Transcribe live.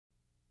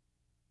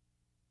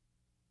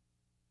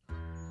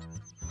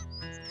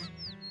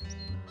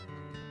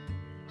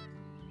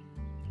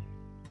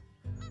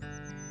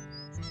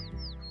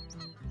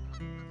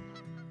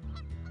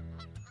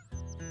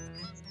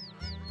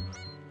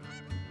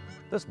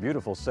This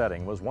beautiful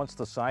setting was once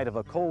the site of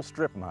a coal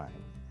strip mine.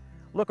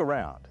 Look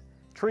around.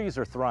 Trees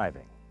are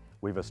thriving.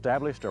 We've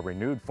established a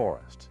renewed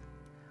forest.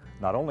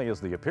 Not only is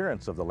the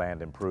appearance of the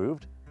land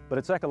improved, but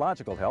its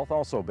ecological health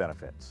also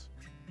benefits.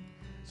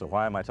 So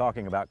why am I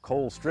talking about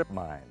coal strip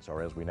mines,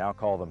 or as we now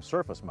call them,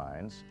 surface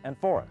mines, and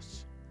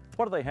forests?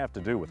 What do they have to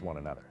do with one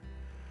another?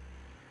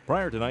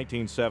 Prior to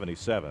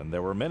 1977,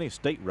 there were many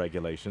state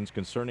regulations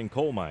concerning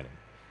coal mining,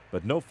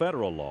 but no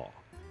federal law.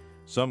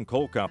 Some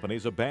coal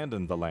companies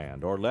abandoned the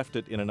land or left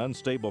it in an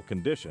unstable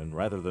condition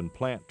rather than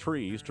plant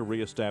trees to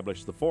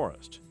reestablish the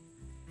forest.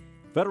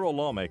 Federal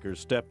lawmakers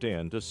stepped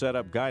in to set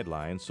up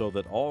guidelines so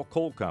that all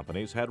coal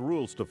companies had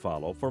rules to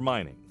follow for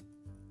mining.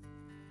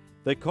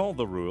 They called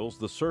the rules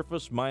the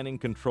Surface Mining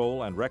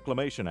Control and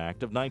Reclamation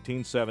Act of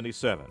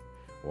 1977,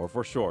 or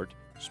for short,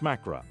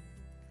 SMCRA.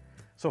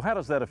 So how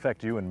does that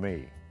affect you and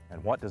me,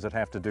 and what does it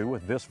have to do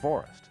with this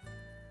forest?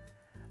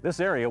 This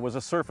area was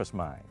a surface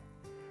mine.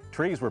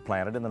 Trees were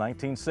planted in the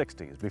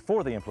 1960s,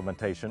 before the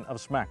implementation of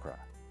SMCRA.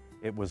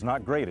 It was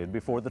not graded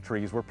before the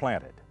trees were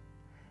planted.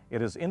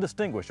 It is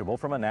indistinguishable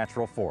from a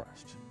natural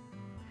forest.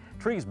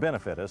 Trees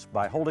benefit us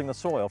by holding the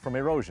soil from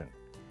erosion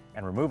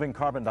and removing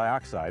carbon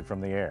dioxide from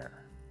the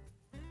air.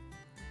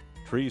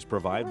 Trees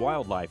provide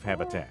wildlife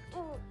habitat.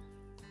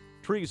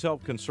 Trees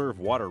help conserve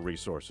water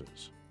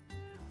resources.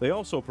 They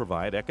also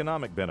provide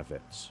economic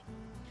benefits.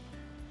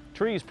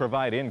 Trees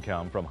provide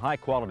income from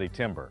high-quality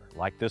timber,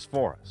 like this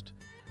forest.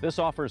 This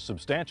offers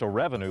substantial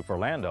revenue for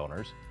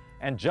landowners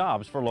and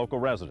jobs for local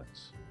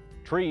residents.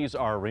 Trees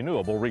are a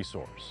renewable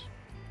resource.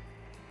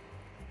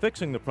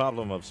 Fixing the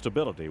problem of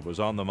stability was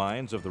on the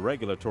minds of the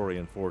regulatory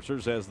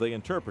enforcers as they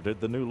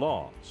interpreted the new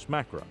law,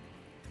 SMCRA.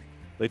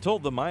 They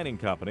told the mining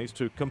companies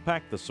to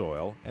compact the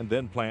soil and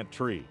then plant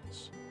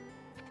trees.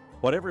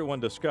 What everyone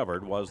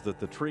discovered was that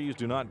the trees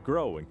do not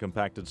grow in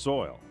compacted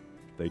soil.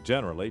 They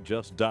generally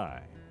just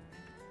die.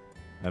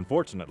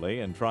 Unfortunately,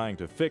 in trying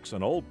to fix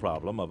an old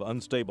problem of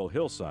unstable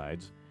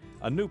hillsides,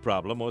 a new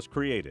problem was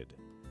created.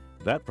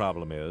 That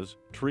problem is,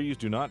 trees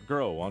do not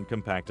grow on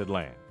compacted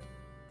land.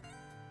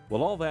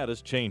 Well, all that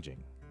is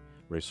changing.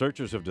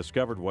 Researchers have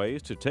discovered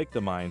ways to take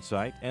the mine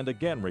site and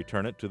again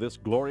return it to this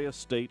glorious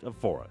state of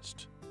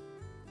forest.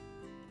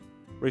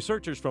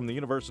 Researchers from the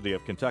University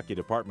of Kentucky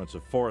Departments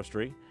of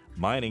Forestry,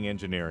 Mining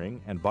Engineering,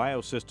 and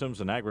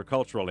Biosystems and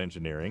Agricultural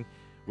Engineering,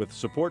 with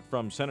support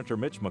from Senator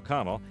Mitch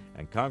McConnell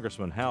and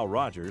Congressman Hal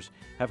Rogers,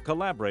 have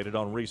collaborated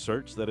on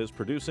research that is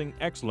producing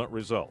excellent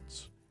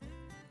results.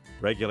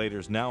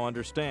 Regulators now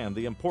understand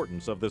the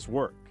importance of this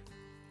work.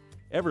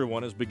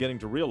 Everyone is beginning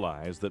to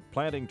realize that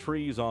planting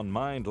trees on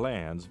mined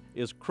lands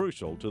is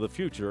crucial to the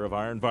future of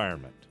our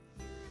environment.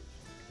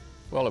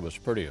 Well, it was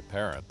pretty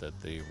apparent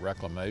that the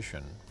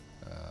reclamation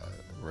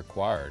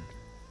required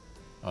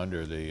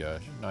under the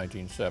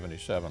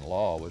 1977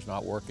 law was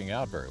not working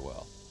out very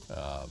well.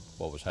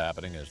 What was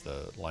happening is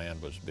the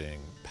land was being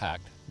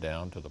packed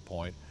down to the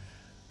point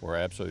where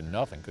absolutely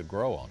nothing could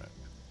grow on it.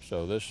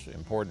 So this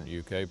important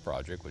UK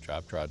project, which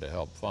I've tried to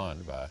help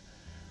fund by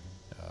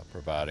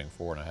providing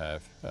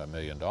 $4.5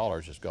 million,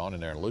 has gone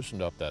in there and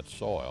loosened up that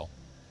soil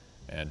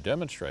and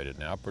demonstrated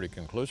now pretty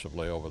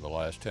conclusively over the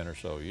last 10 or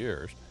so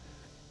years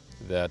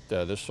that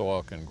this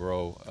soil can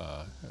grow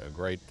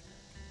great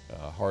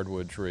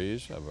hardwood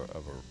trees of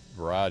a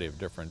variety of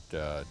different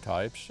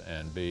types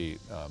and be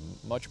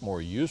much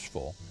more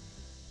useful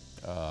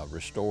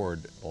restored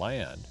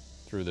land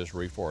through this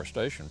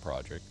reforestation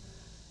project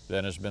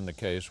than has been the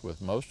case with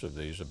most of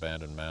these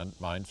abandoned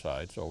mine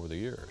sites over the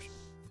years.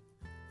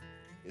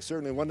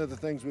 Certainly one of the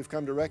things we've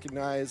come to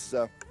recognize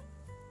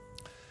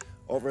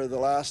over the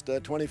last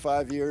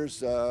 25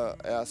 years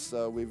as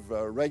we've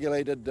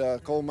regulated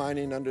coal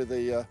mining under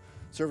the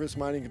Surface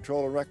Mining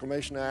Control and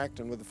Reclamation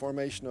Act and with the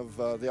formation of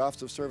the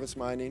Office of Surface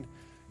Mining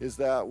is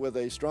that with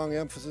a strong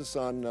emphasis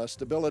on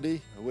stability,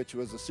 which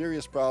was a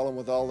serious problem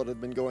with all that had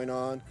been going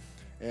on,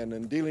 and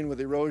in dealing with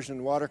erosion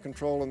and water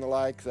control and the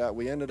like, that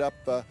we ended up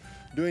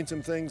doing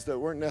some things that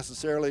weren't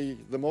necessarily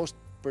the most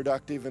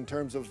productive in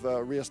terms of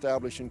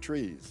reestablishing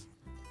trees.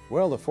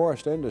 Well, the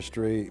forest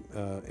industry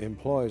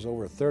employs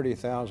over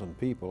 30,000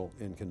 people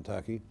in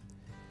Kentucky.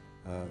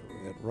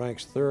 It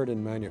ranks third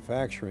in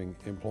manufacturing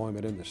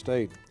employment in the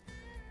state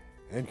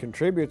and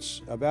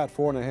contributes about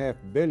 $4.5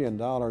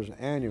 billion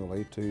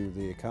annually to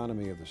the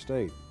economy of the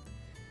state.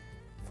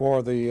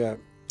 For the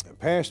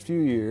past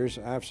few years,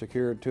 I've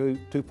secured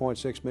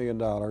 $2.6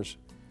 million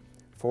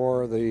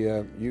for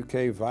the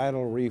UK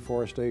vital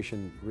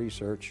reforestation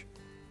research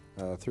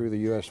through the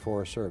U.S.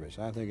 Forest Service.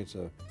 I think it's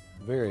a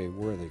very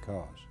worthy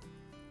cause.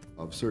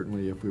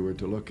 Certainly, if we were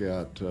to look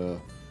at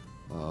the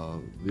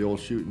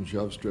old shoot and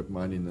shove strip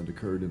mining that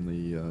occurred in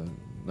the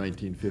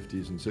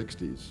 1950s and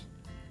 60s,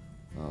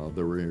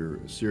 there were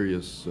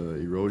serious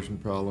erosion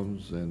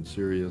problems and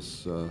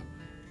serious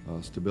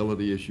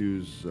stability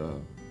issues,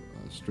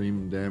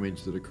 stream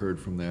damage that occurred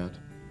from that.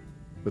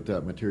 But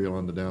that material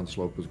on the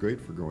downslope was great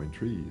for growing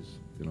trees.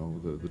 You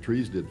know, the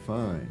trees did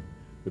fine,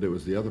 but it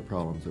was the other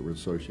problems that were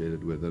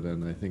associated with it,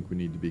 and I think we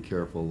need to be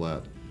careful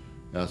that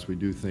as we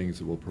do things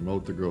that will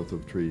promote the growth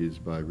of trees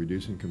by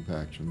reducing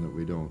compaction, that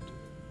we don't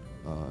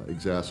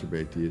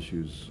exacerbate the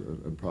issues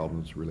and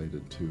problems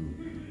related to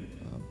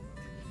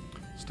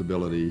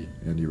stability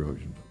and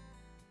erosion.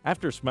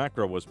 After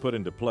SMACRA was put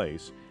into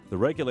place, the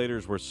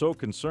regulators were so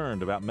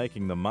concerned about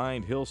making the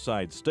mined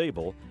hillside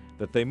stable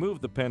that they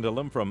moved the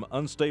pendulum from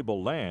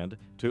unstable land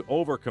to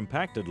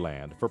over-compacted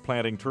land for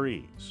planting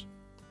trees.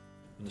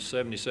 When the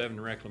 '77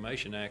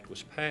 Reclamation Act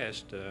was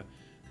passed,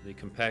 the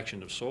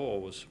compaction of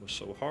soil was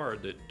so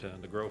hard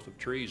that the growth of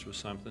trees was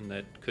something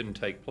that couldn't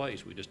take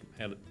place. We just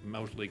had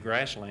mostly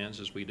grasslands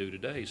as we do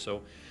today.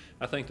 So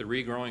I think the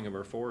regrowing of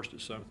our forest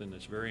is something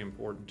that's very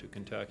important to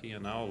Kentucky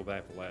and all of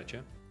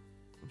Appalachia.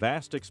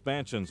 Vast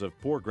expansions of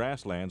poor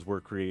grasslands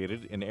were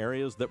created in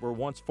areas that were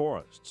once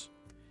forests.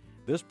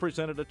 This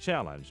presented a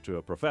challenge to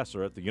a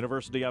professor at the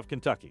University of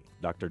Kentucky,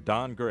 Dr.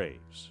 Don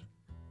Graves.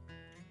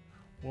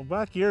 Well,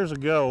 back years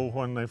ago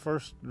when they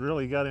first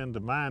really got into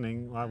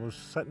mining, I was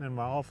sitting in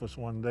my office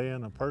one day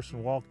and a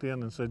person walked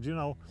in and said, you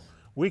know,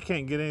 we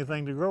can't get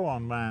anything to grow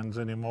on mines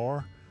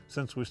anymore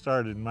since we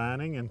started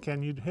mining, and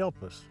can you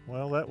help us?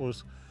 Well, that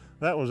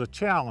was a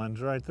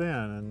challenge right then,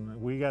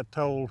 and we got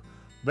told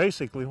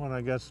basically when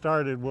I got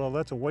started, well,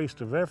 that's a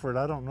waste of effort.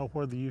 I don't know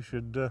whether you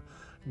should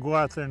go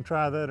out there and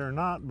try that or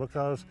not,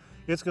 because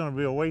it's going to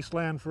be a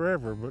wasteland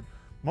forever. But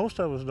most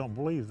of us don't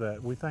believe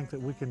that. We think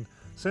that we can,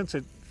 since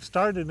it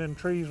started in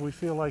trees, we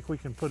feel like we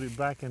can put it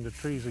back into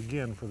trees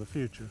again for the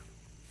future.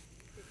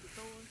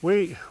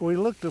 We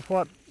looked at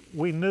what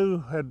we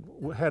knew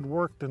had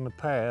worked in the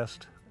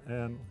past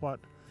and what,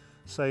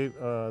 say,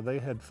 they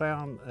had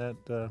found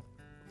at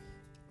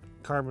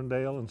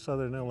Carbondale in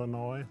southern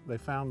Illinois. They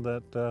found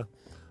that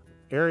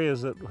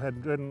areas that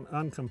had been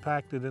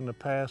uncompacted in the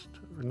past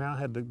now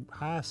had the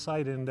highest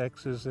site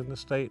indexes in the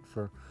state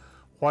for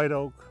white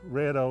oak,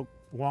 red oak,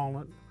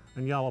 walnut,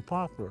 and yellow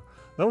poplar.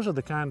 Those are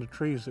the kind of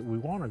trees that we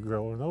want to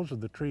grow, and those are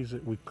the trees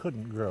that we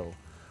couldn't grow.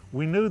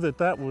 We knew that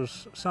that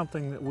was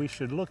something that we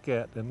should look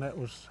at, and that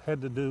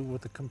had to do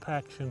with the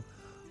compaction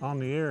on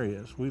the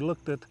areas. We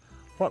looked at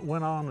what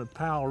went on at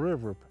Powell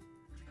River,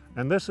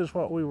 and this is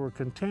what we were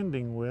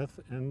contending with,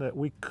 and that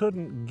we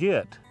couldn't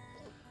get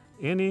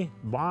any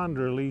bond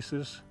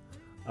releases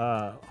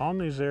on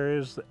these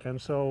areas, and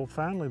so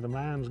finally the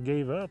mines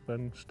gave up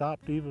and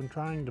stopped even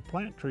trying to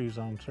plant trees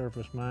on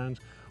surface mines,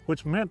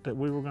 which meant that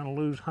we were going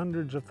to lose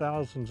hundreds of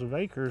thousands of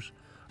acres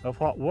of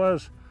what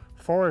was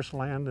forest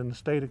land in the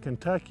state of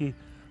Kentucky,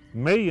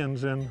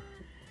 millions in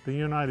the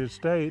United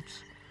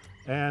States,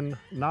 and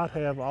not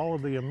have all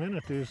of the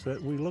amenities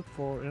that we look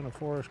for in a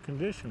forest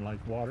condition, like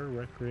water,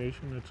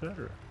 recreation,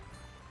 etc.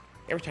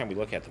 Every time we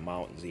look at the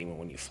mountains, even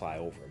when you fly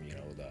over them, you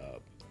know, the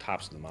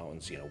tops of the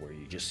mountains, you know, where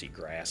you just see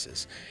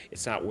grasses,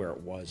 it's not where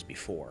it was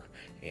before.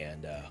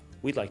 And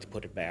we'd like to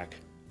put it back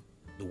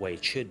the way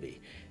it should be.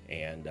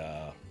 And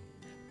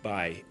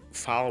by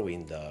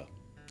following the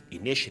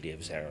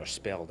initiatives that are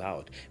spelled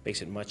out,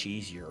 makes it much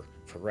easier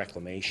for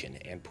reclamation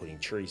and putting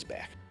trees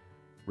back.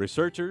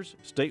 Researchers,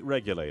 state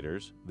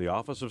regulators, the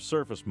Office of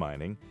Surface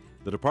Mining,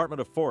 the Department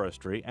of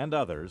Forestry, and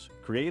others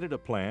created a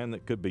plan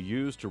that could be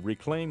used to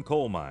reclaim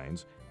coal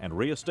mines and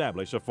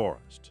reestablish a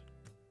forest.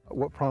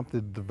 What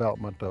prompted the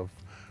development of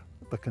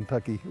the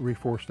Kentucky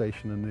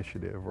Reforestation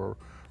Initiative, or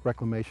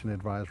Reclamation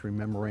Advisory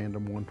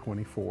Memorandum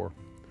 124,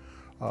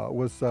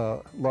 was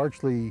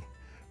largely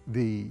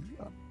the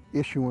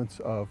issuance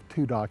of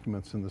two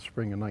documents in the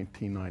spring of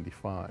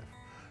 1995.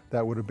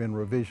 That would have been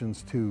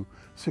revisions to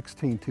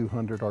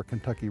 16200, our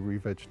Kentucky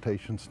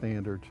Revegetation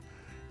Standards,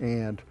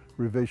 and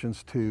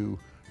revisions to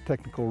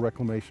Technical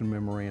Reclamation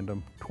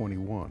Memorandum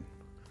 21.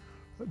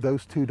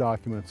 Those two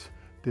documents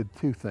did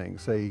two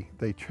things.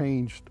 They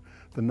changed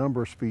the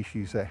number of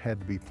species that had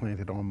to be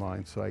planted on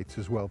mine sites,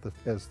 as well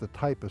as the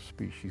type of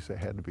species that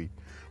had to be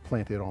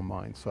planted on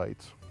mine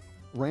sites.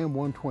 RAM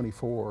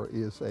 124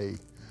 is a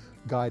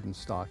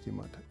guidance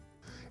document.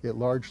 It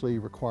largely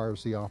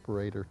requires the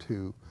operator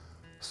to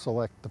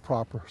select the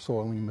proper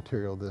soiling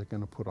material they're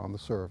going to put on the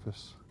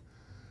surface.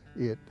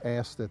 It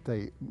asks that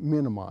they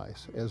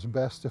minimize as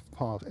best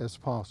as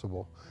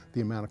possible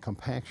the amount of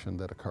compaction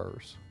that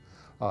occurs.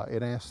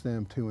 It asks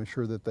them to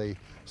ensure that they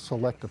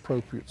select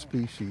appropriate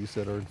species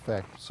that are in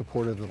fact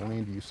supportive of the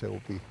land use they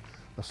will be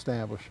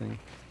establishing.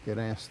 It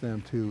asks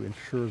them to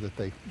ensure that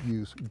they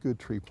use good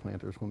tree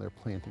planters when they're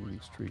planting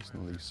these trees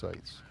on these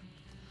sites.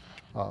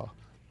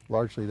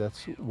 Largely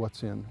that's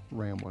what's in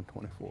RAM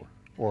 124,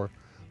 or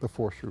the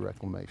forestry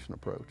reclamation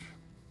approach.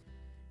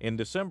 In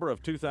December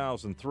of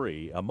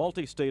 2003, a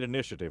multi-state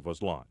initiative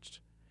was launched.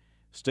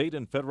 State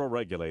and federal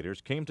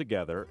regulators came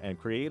together and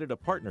created a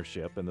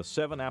partnership in the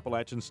 7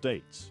 Appalachian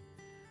states.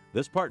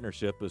 This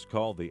partnership is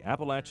called the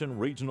Appalachian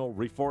Regional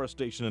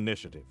Reforestation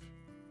Initiative.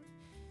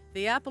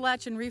 The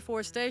Appalachian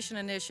Reforestation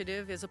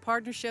Initiative is a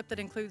partnership that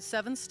includes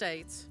 7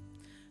 states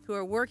who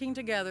are working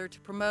together to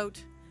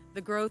promote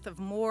the growth of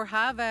more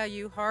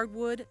high-value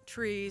hardwood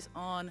trees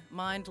on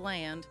mined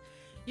land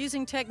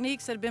using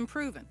techniques that have been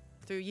proven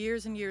through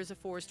years and years of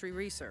forestry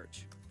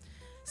research.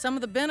 Some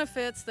of the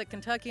benefits that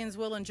Kentuckians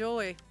will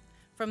enjoy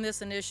from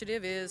this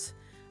initiative is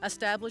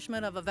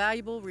establishment of a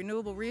valuable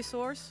renewable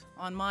resource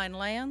on mine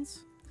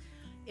lands,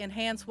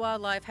 enhanced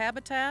wildlife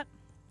habitat,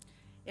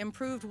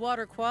 improved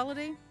water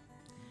quality,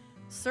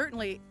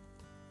 certainly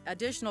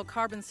additional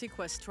carbon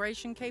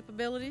sequestration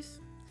capabilities,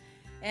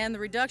 and the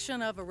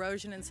reduction of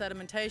erosion and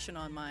sedimentation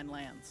on mine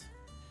lands.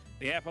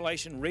 The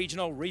Appalachian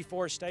Regional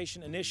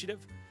Reforestation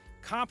Initiative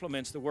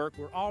complements the work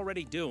we're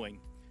already doing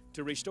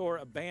to restore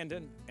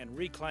abandoned and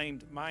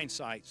reclaimed mine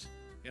sites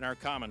in our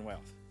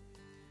Commonwealth.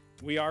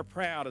 We are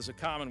proud as a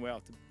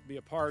Commonwealth to be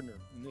a partner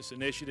in this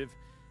initiative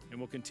and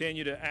will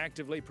continue to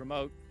actively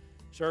promote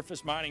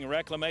surface mining and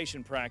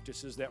reclamation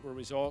practices that will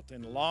result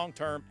in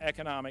long-term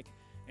economic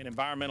and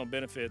environmental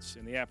benefits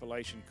in the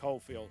Appalachian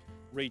coalfield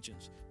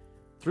regions.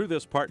 Through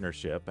this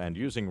partnership and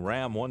using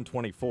RAM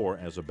 124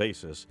 as a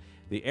basis,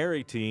 the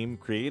ARI team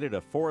created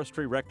a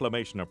forestry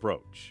reclamation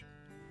approach.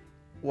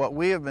 What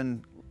we have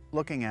been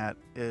looking at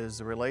is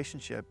the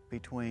relationship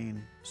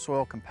between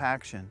soil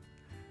compaction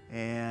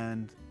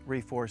and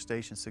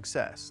reforestation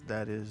success.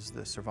 That is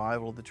the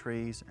survival of the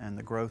trees and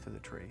the growth of the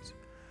trees.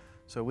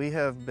 So we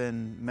have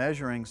been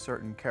measuring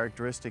certain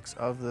characteristics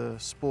of the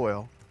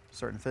spoil,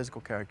 certain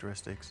physical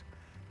characteristics,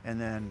 and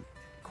then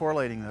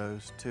correlating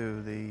those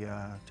to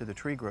the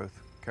tree growth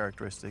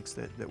characteristics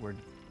that we're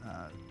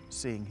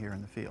seeing here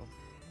in the field.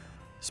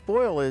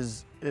 Spoil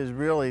is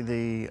really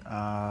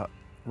the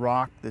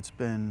rock that's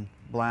been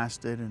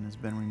blasted and has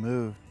been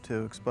removed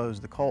to expose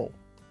the coal.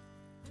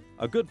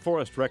 A good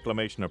forest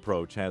reclamation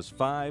approach has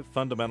 5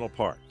 fundamental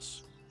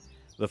parts.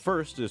 The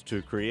first is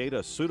to create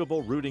a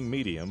suitable rooting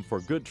medium for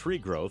good tree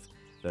growth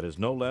that is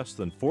no less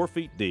than 4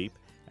 feet deep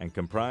and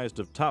comprised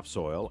of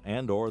topsoil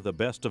and/or the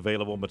best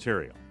available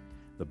material.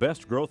 The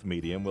best growth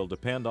medium will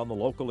depend on the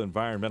local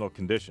environmental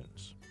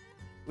conditions.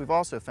 We've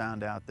also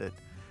found out that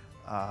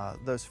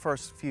those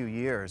first few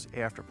years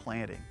after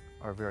planting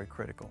are very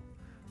critical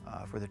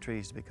for the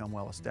trees to become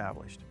well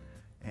established.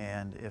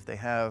 And if they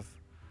have,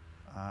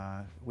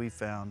 we've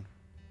found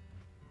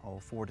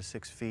 4 to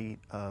 6 feet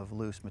of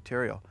loose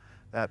material,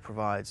 that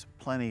provides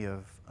plenty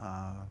of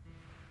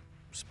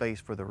space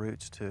for the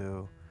roots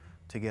to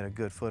get a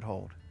good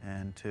foothold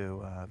and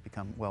to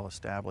become well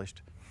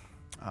established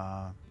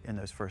in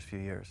those first few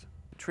years.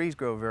 Trees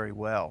grow very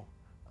well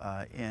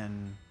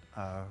in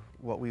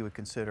what we would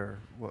consider,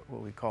 what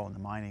we call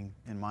in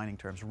mining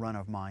terms,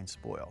 run-of-mine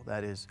spoil.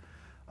 That is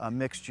a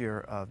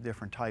mixture of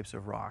different types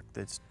of rock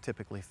that's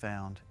typically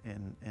found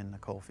in the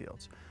coal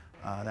fields.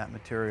 That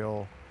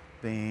material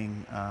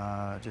being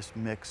just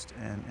mixed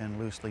and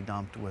loosely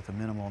dumped with a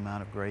minimal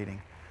amount of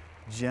grading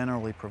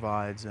generally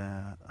provides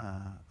a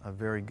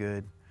very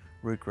good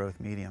root growth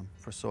medium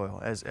for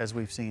soil, as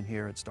we've seen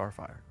here at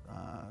Starfire.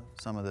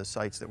 Some of the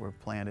sites that were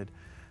planted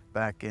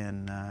back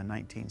in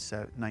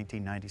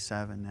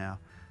 1997 now,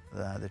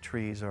 the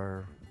trees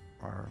are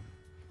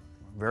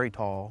very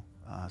tall,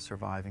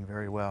 surviving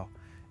very well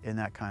in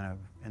that kind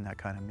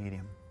of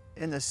medium.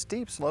 In the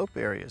steep slope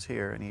areas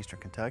here in eastern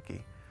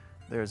Kentucky,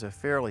 there's a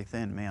fairly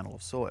thin mantle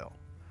of soil.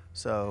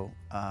 So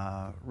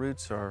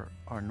roots are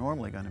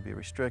normally going to be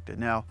restricted.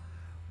 Now,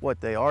 what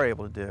they are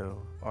able to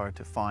do are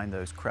to find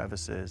those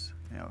crevices,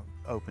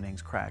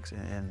 openings, cracks,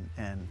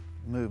 and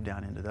move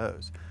down into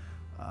those.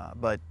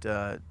 But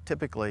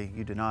typically,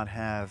 you do not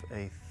have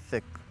a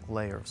thick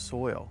layer of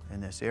soil in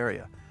this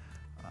area.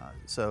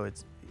 So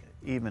it's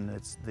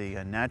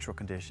the natural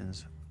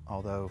conditions,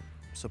 although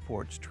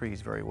supports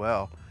trees very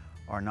well,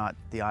 are not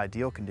the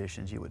ideal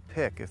conditions you would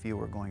pick if you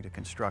were going to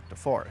construct a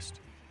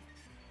forest.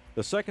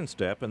 The second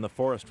step in the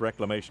forest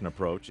reclamation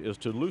approach is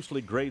to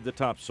loosely grade the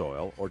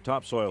topsoil or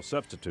topsoil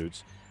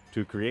substitutes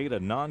to create a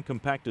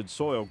non-compacted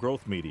soil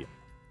growth medium.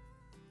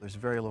 There's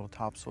very little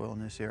topsoil in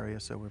this area,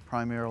 so we're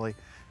primarily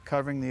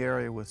covering the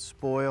area with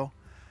spoil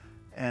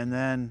and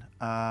then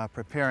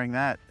preparing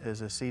that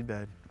as a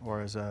seedbed or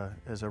as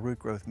a root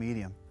growth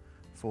medium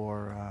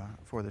for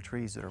the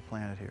trees that are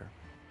planted here.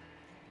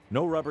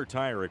 No rubber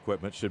tire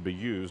equipment should be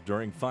used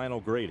during final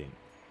grading.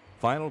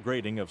 Final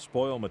grading of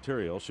spoil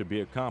material should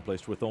be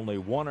accomplished with only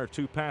 1 or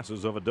 2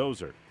 passes of a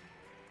dozer.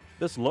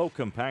 This low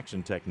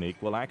compaction technique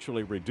will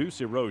actually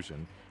reduce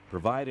erosion,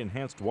 provide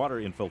enhanced water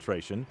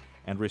infiltration,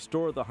 and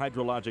restore the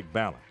hydrologic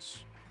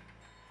balance.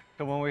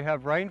 So when we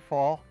have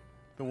rainfall,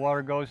 the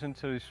water goes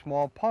into these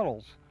small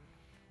puddles,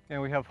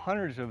 and we have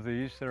hundreds of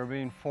these that are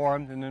being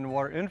formed, and then the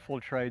water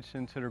infiltrates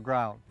into the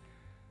ground.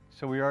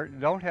 So we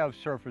don't have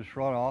surface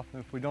runoff,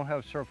 and if we don't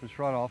have surface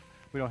runoff,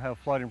 we don't have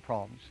flooding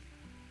problems.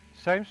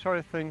 Same sort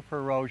of thing for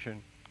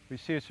erosion. We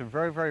see it's a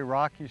very, very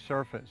rocky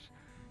surface,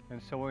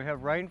 and so when we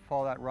have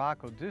rainfall, that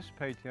rock will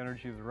dissipate the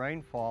energy of the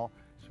rainfall,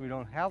 so we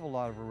don't have a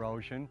lot of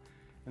erosion,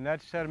 and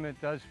that sediment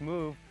does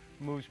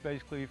moves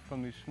basically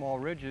from these small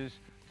ridges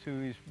to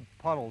these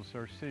puddles that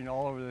are sitting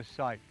all over this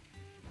site.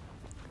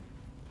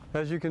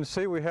 As you can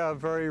see, we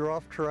have very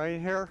rough terrain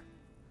here.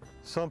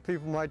 Some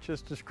people might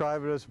just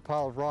describe it as a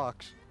pile of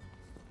rocks.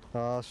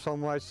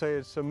 Some might say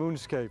it's a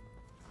moonscape.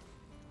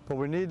 But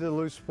we need the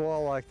loose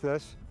spoil like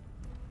this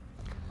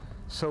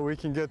so we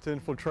can get the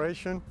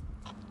infiltration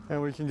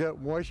and we can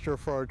get moisture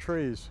for our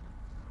trees.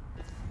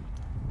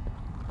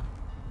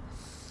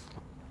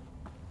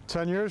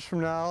 10 years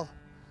from now,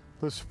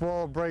 the spoil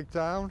will break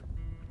down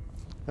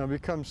and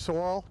become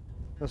soil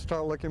and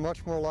start looking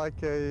much more like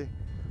a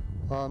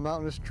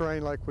mountainous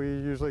terrain like we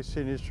usually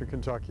see in eastern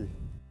Kentucky.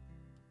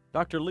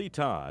 Dr. Lee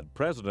Todd,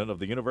 president of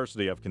the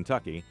University of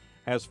Kentucky,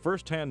 has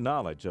firsthand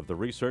knowledge of the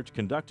research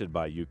conducted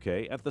by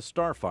UK at the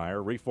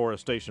Starfire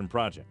Reforestation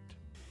Project.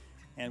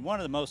 And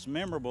one of the most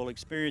memorable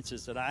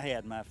experiences that I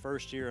had my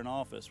first year in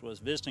office was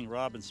visiting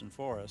Robinson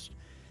Forest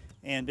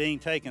and being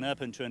taken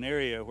up into an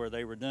area where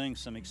they were doing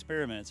some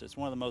experiments. It's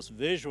one of the most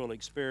visual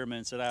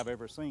experiments that I've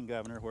ever seen,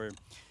 Governor, where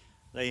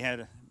they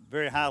had a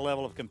very high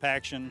level of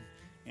compaction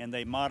and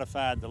they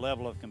modified the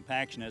level of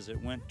compaction as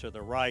it went to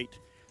the right,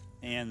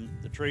 and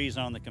the trees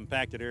on the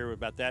compacted area were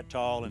about that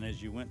tall, and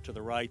as you went to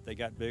the right they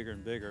got bigger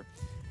and bigger,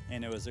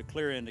 and it was a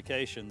clear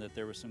indication that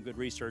there was some good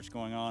research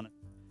going on.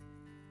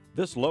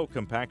 This low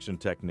compaction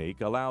technique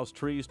allows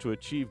trees to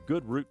achieve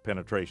good root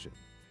penetration.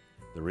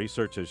 The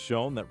research has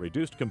shown that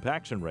reduced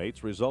compaction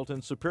rates result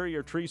in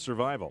superior tree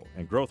survival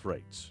and growth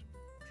rates.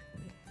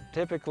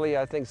 Typically,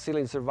 I think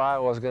seedling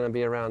survival is going to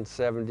be around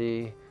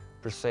 70%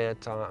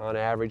 on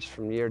average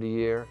from year to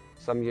year.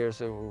 Some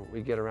years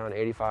we get around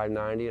 85,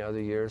 90, other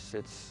years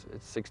it's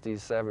 60,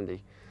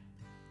 70.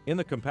 In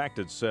the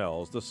compacted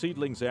cells, the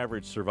seedling's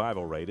average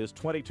survival rate is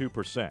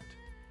 22%.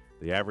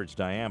 The average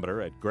diameter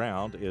at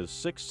ground is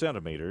 6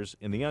 centimeters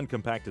in the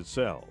uncompacted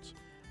cells,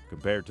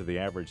 compared to the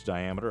average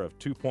diameter of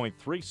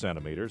 2.3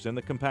 centimeters in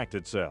the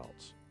compacted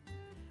cells.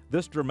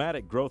 This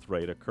dramatic growth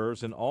rate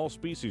occurs in all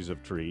species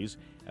of trees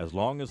as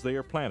long as they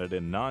are planted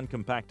in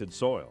non-compacted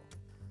soil.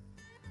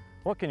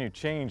 What can you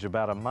change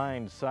about a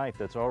mined site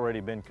that's already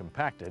been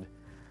compacted,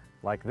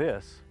 like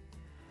this,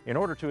 in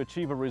order to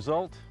achieve a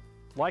result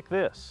like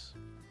this?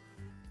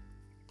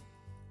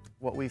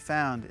 What we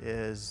found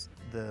is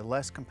the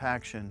less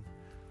compaction,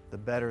 the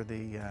better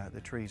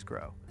the trees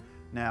grow.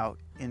 Now,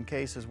 in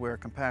cases where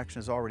compaction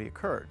has already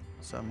occurred,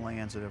 some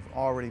lands that have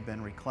already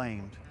been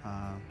reclaimed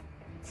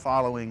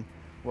following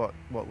what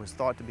was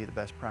thought to be the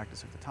best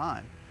practice at the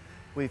time,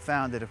 we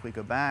found that if we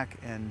go back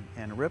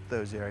and rip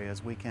those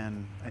areas, we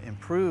can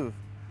improve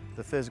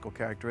the physical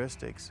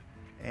characteristics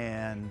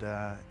and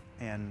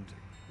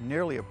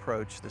nearly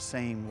approach the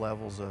same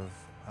levels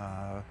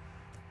of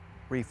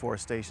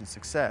reforestation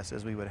success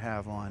as we would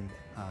have on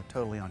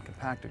totally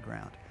uncompacted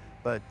ground.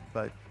 But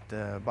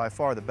by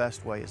far the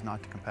best way is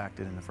not to compact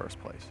it in the first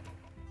place.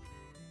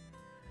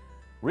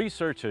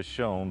 Research has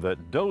shown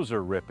that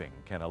dozer ripping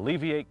can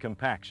alleviate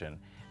compaction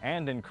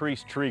and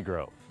increase tree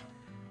growth,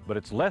 but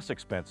it's less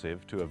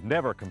expensive to have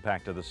never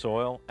compacted the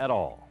soil at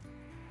all.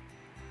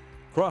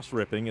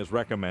 Cross-ripping is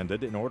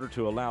recommended in order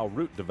to allow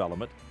root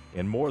development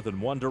in more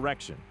than one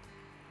direction,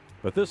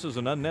 but this is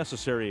an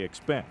unnecessary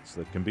expense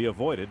that can be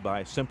avoided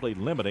by simply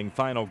limiting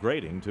final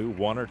grading to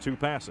 1 or 2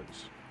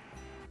 passes.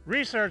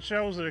 Research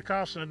shows that it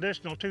costs an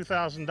additional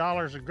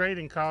 $2,000 of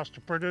grading cost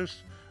to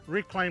produce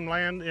reclaimed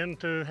land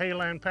into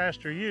hayland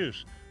pasture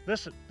use.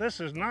 This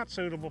is not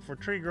suitable for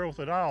tree growth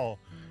at all.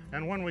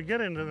 And when we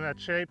get into that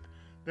shape,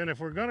 then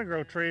if we're going to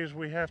grow trees,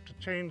 we have to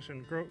change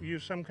and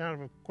use some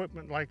kind of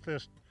equipment like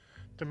this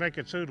to make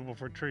it suitable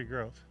for tree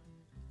growth.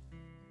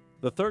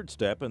 The third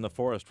step in the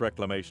forest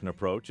reclamation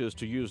approach is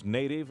to use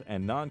native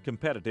and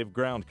non-competitive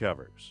ground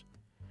covers.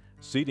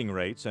 Seeding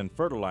rates and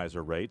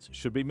fertilizer rates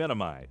should be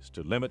minimized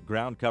to limit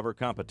ground cover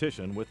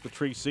competition with the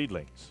tree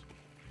seedlings.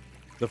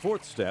 The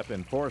fourth step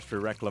in forestry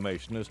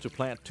reclamation is to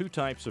plant 2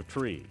 types of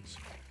trees: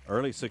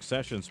 early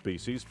succession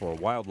species for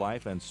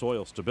wildlife and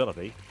soil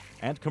stability,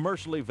 and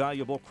commercially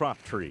valuable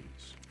crop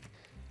trees.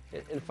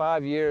 In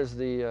 5 years,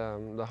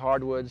 the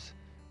hardwoods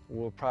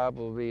will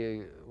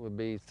probably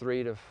be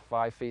 3 to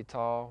 5 feet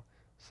tall.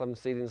 Some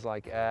seedlings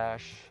like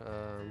ash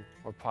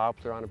or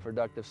poplar on a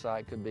productive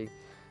site could be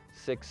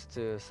 6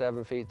 to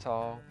 7 feet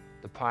tall.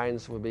 The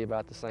pines would be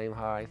about the same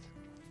height.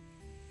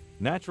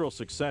 Natural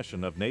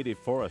succession of native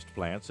forest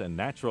plants and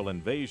natural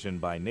invasion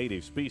by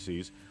native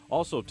species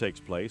also takes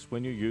place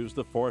when you use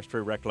the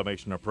forestry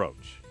reclamation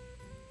approach.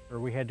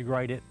 We had to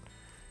grade it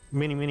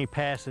many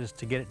passes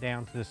to get it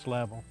down to this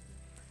level.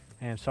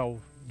 And so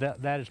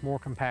that is more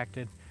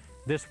compacted.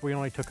 This we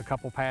only took a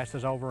couple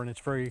passes over, and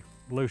it's very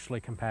loosely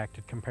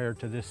compacted compared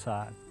to this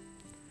side.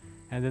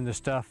 And then the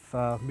stuff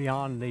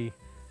beyond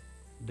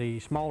the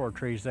smaller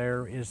trees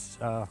there is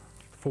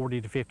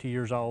 40 to 50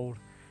 years old.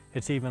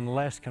 It's even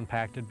less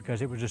compacted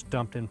because it was just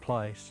dumped in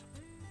place.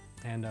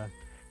 And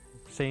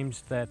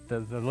seems that the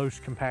loose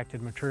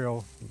compacted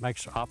material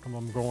makes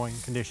optimum growing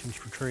conditions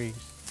for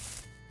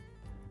trees.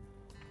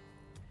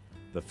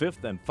 The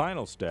fifth and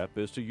final step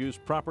is to use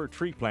proper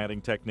tree planting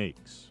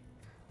techniques.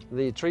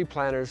 The tree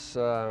planters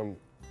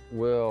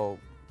will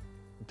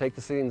take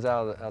the seedlings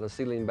out of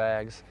seedling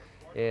bags,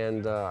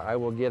 and I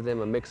will give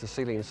them a mix of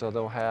seedlings, so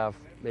they'll have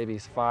maybe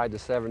 5 to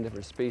 7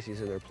 different species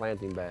in their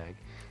planting bag.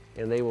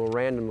 And they will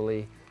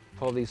randomly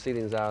pull these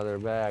seedlings out of their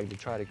bag to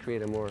try to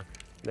create a more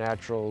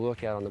natural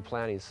lookout on the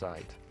planting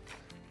site.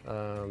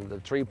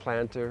 The tree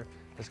planter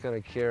is going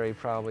to carry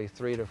probably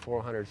 300 to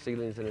 400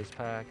 seedlings in its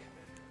pack.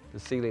 The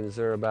seedlings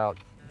are about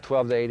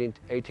 12 to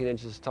 18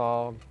 inches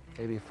tall,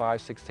 maybe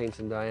 5/16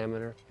 in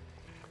diameter.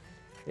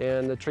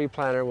 and the tree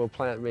planter will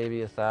plant maybe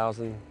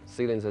 1,000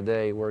 seedlings a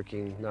day,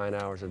 working 9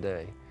 hours a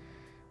day.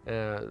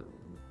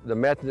 The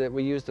method that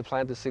we use to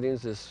plant the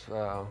seedlings is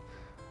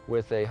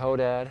with a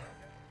hodad,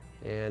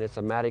 and it's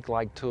a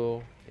mattock-like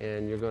tool,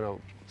 and you're going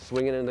to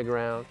swing it in the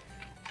ground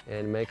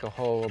and make a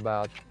hole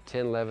about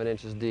 10, 11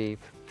 inches deep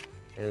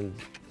and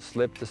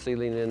slip the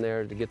seedling in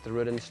there to get the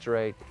root in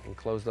straight and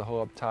close the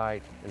hole up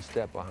tight and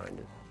step behind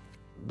it.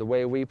 The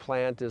way we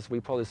plant is we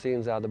pull the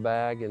seedlings out of the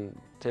bag, and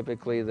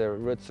typically the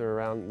roots are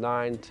around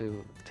 9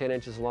 to 10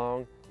 inches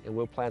long, and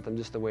we'll plant them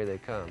just the way they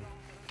come.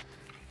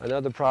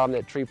 Another problem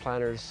that tree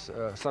planters,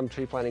 some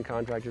tree planting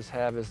contractors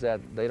have, is that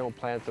they don't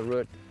plant the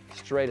root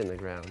straight in the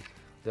ground.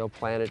 They'll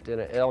plant it in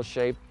an L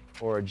shape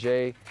or a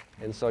J,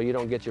 and so you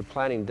don't get your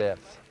planting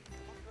depth,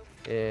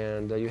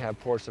 and you have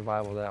poor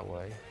survival that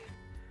way.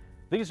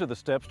 These are the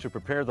steps to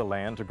prepare the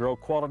land to grow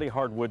quality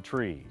hardwood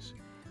trees.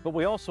 But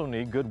we also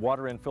need good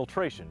water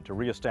infiltration to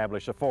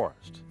reestablish a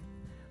forest.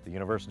 The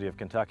University of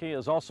Kentucky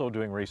is also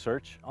doing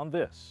research on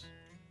this.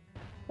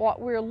 What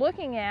we're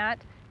looking at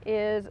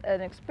is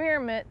an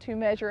experiment to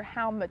measure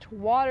how much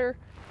water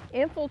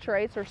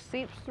infiltrates or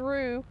seeps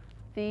through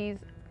these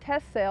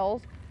test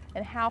cells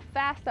and how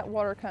fast that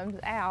water comes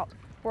out.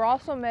 We're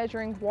also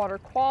measuring water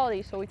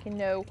quality so we can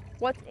know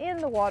what's in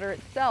the water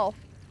itself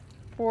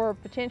for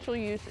potential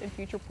use in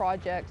future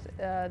projects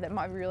that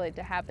might be related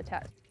to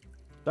habitat.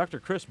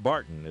 Dr. Chris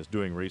Barton is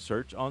doing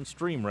research on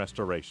stream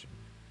restoration.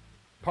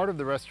 Part of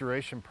the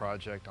restoration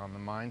project on the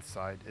mine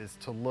site is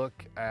to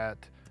look at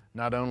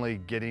not only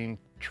getting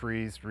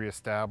trees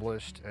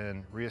reestablished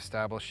and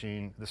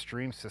reestablishing the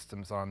stream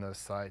systems on those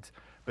sites,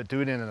 but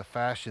do it in a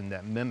fashion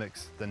that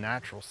mimics the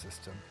natural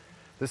system.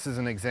 This is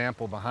an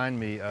example behind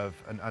me of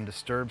an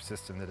undisturbed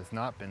system that has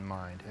not been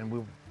mined,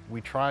 and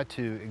we try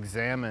to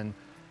examine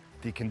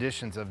the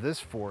conditions of this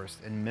forest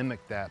and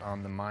mimic that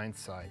on the mine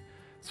site.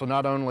 So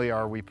not only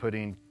are we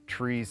putting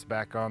trees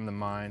back on the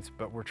mines,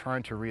 but we're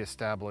trying to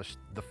reestablish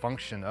the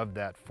function of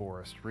that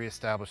forest,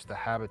 reestablish the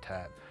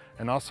habitat,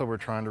 and also we're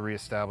trying to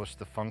reestablish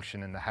the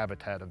function and the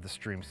habitat of the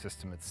stream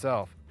system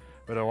itself.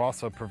 But it'll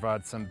also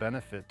provide some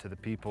benefit to the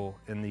people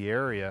in the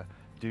area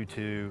due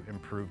to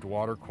improved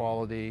water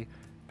quality,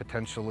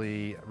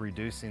 potentially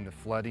reducing the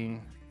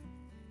flooding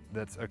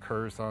that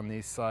occurs on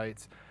these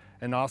sites,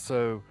 and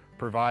also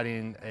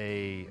providing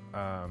a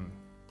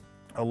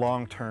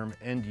long-term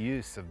end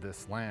use of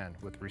this land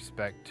with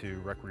respect to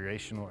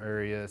recreational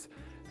areas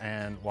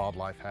and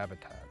wildlife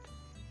habitat.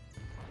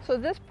 So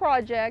this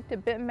project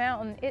at Bent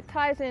Mountain, it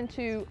ties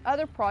into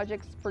other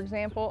projects, for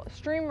example,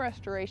 stream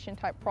restoration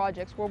type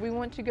projects where we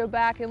want to go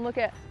back and look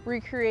at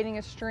recreating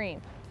a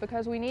stream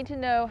because we need to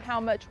know how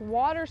much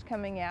water's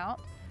coming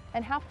out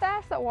and how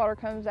fast that water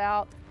comes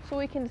out so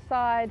we can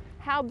decide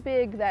how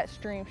big that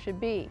stream should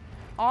be.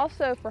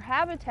 Also for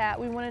habitat,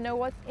 we want to know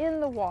what's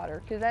in the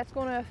water because that's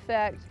going to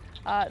affect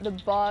the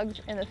bugs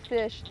and the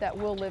fish that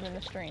will live in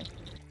the stream.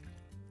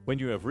 When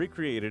you have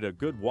recreated a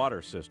good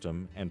water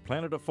system and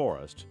planted a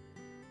forest,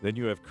 then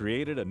you have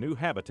created a new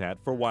habitat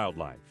for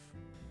wildlife.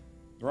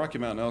 The Rocky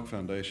Mountain Elk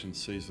Foundation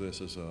sees this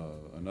as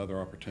another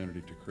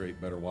opportunity to create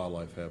better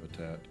wildlife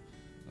habitat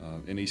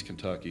in East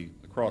Kentucky,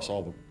 across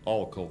all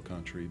of coal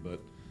country, but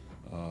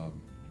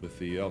with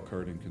the elk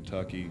herd in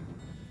Kentucky,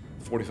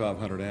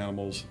 4,500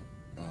 animals.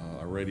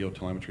 Our radio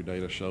telemetry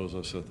data shows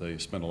us that they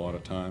spend a lot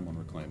of time on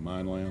reclaimed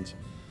mine lands,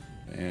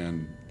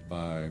 and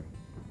by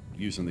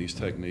using these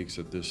techniques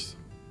that this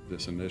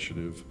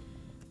initiative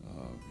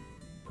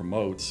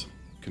promotes,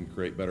 can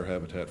create better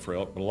habitat for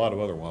elk, but a lot of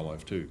other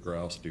wildlife too,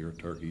 grouse, deer,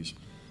 turkeys.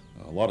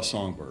 A lot of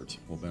songbirds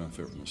will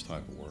benefit from this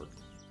type of work.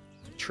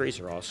 Trees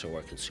are also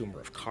a consumer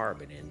of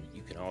carbon, and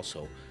you can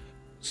also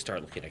start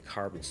looking at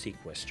carbon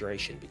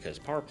sequestration because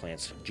power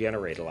plants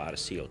generate a lot of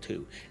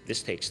CO2.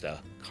 This takes the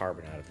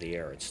carbon out of the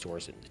air and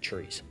stores it in the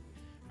trees.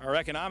 Our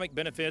economic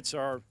benefits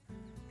are,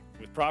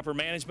 with proper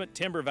management,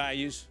 timber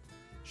values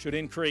should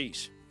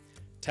increase.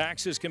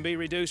 Taxes can be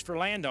reduced for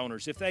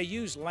landowners if they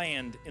use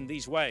land in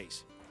these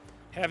ways.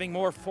 Having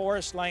more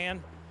forest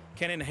land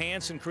can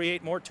enhance and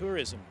create more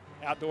tourism,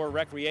 outdoor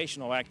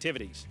recreational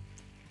activities.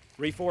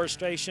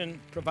 Reforestation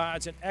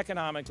provides an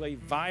economically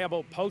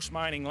viable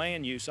post-mining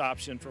land use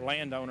option for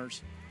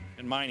landowners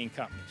and mining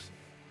companies.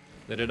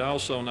 That it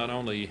also not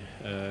only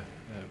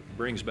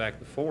brings back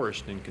the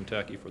forest in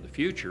Kentucky for the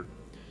future,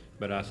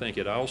 but I think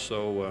it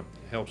also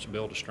helps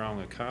build a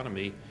strong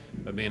economy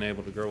by being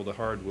able to grow the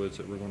hardwoods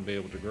that we're going to be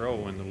able to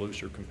grow in the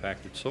looser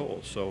compacted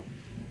soils. So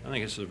I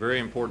think it's a very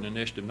important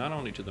initiative not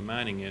only to the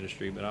mining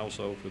industry but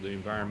also for the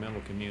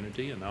environmental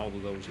community and all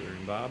of those that are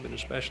involved, and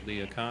especially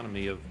the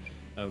economy of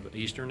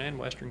eastern and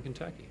western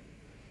Kentucky.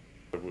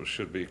 It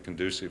should be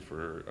conducive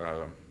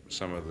for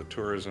some of the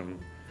tourism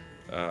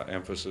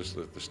emphasis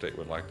that the state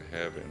would like to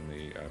have in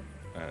the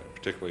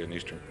particularly in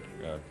eastern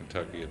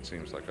Kentucky. It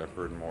seems like I've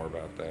heard more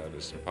about that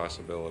as some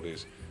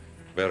possibilities.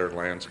 Better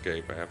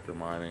landscape after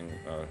mining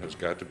has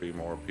got to be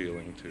more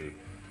appealing to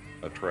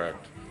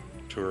attract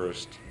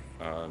tourists,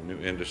 new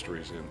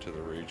industries into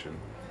the region.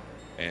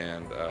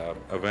 And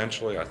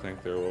eventually, I think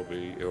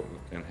it'll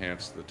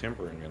enhance the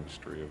timbering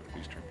industry of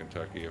eastern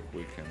Kentucky if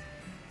we can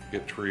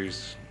get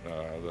trees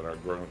that are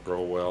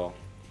grow well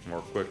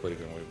more quickly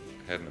than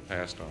we've had in the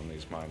past on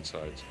these mine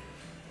sites.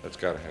 That's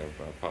got to have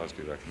a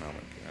positive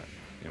economic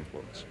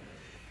influence.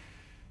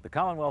 The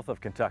Commonwealth of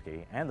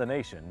Kentucky and the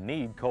nation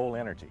need coal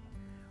energy.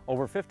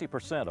 Over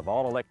 50% of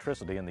all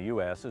electricity in the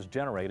U.S. is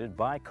generated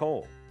by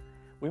coal.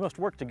 We must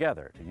work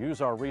together to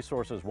use our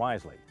resources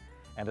wisely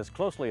and as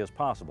closely as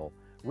possible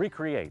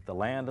recreate the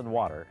land and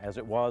water as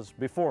it was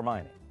before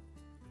mining.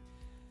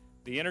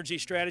 The energy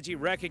strategy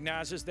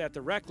recognizes that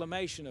the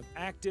reclamation of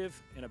active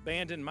and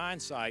abandoned mine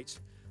sites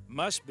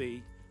must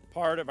be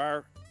part of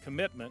our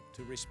commitment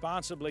to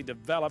responsibly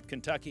develop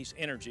Kentucky's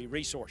energy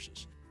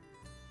resources.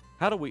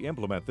 How do we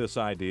implement this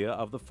idea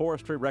of the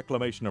forestry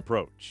reclamation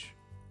approach?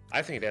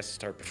 I think it has to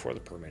start before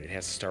the permit. It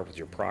has to start with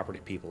your property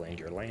people and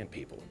your land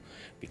people,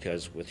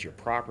 because with your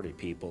property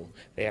people,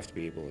 they have to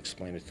be able to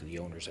explain it to the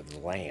owners of the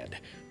land.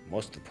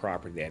 Most of the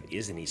property that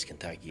is in East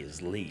Kentucky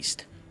is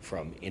leased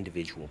from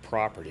individual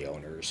property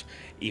owners,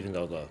 even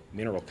though the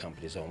mineral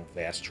companies own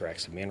vast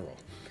tracts of mineral.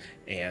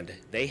 And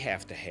they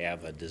have to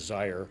have a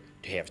desire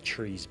to have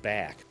trees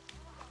back.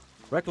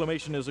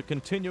 Reclamation is a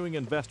continuing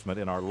investment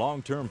in our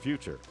long-term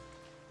future,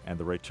 and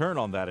the return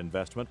on that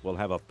investment will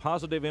have a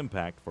positive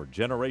impact for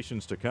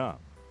generations to come.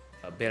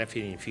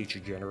 Benefiting future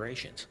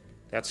generations.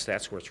 That's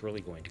where it's really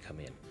going to come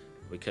in,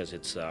 because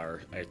it's our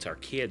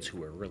kids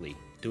who are really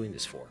doing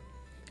this for.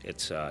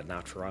 It's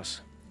not for us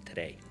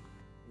today.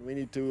 We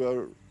need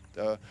to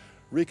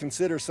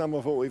reconsider some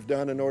of what we've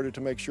done in order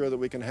to make sure that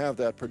we can have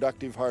that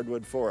productive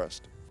hardwood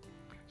forest.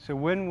 It's a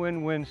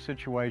win-win-win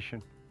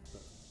situation.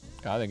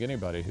 I think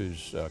anybody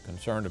who's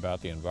concerned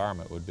about the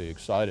environment would be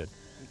excited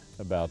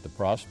about the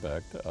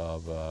prospect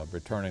of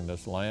returning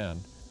this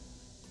land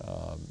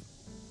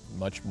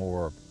much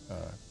more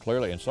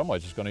clearly. In some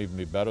ways, it's going to even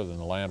be better than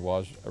the land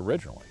was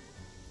originally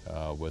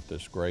with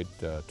this great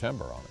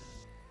timber on it.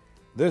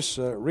 This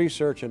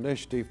research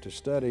initiative to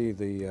study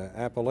the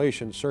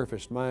Appalachian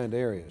surface mined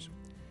areas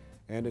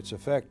and its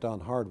effect on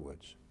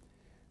hardwoods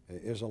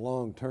is a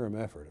long-term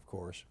effort, of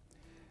course.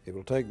 It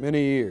will take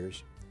many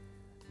years,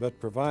 but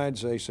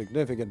provides a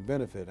significant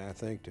benefit, I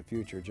think, to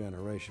future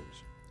generations.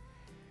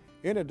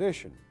 In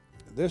addition,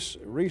 this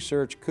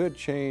research could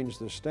change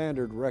the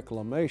standard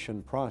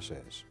reclamation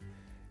process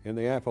in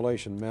the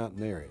Appalachian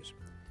mountain areas,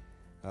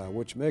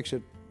 which makes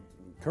it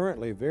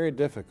currently very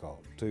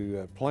difficult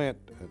to plant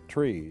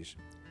trees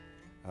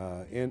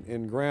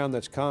in ground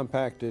that's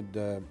compacted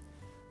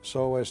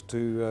so as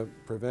to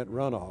prevent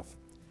runoff.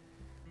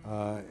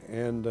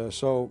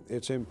 So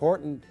it's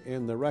important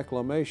in the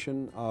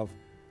reclamation of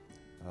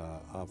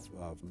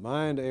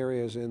mined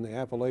areas in the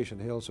Appalachian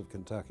hills of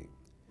Kentucky,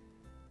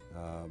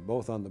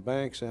 both on the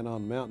banks and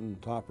on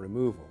mountaintop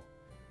removal,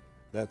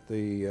 that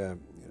the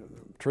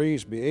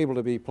trees be able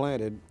to be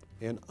planted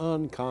in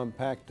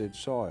uncompacted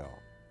soil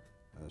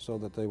so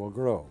that they will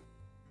grow.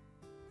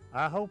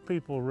 I hope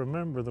people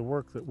remember the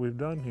work that we've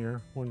done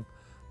here when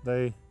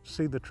they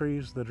see the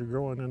trees that are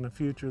growing in the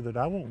future that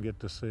I won't get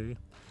to see.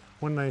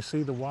 When they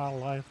see the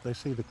wildlife, they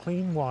see the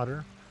clean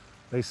water,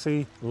 they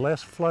see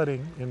less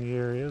flooding in the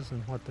areas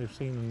than what they've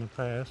seen in the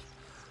past.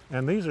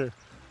 And these are,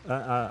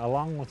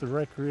 along with the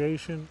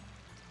recreation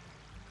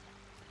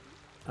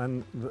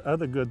and the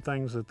other good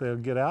things that they'll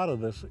get out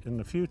of this in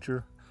the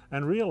future,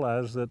 and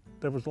realize that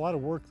there was a lot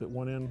of work that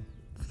went in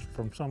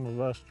from some of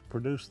us to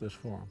produce this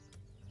for them.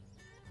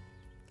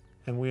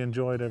 And we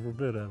enjoyed every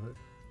bit of it.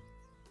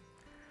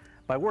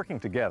 By working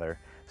together,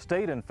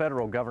 state and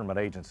federal government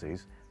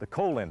agencies, the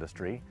coal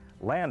industry,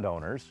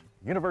 landowners,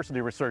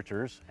 university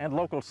researchers, and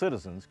local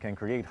citizens can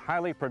create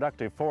highly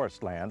productive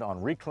forest land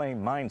on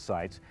reclaimed mine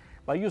sites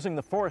by using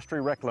the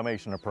forestry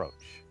reclamation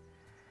approach.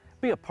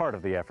 Be a part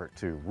of the effort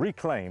to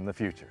reclaim the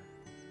future.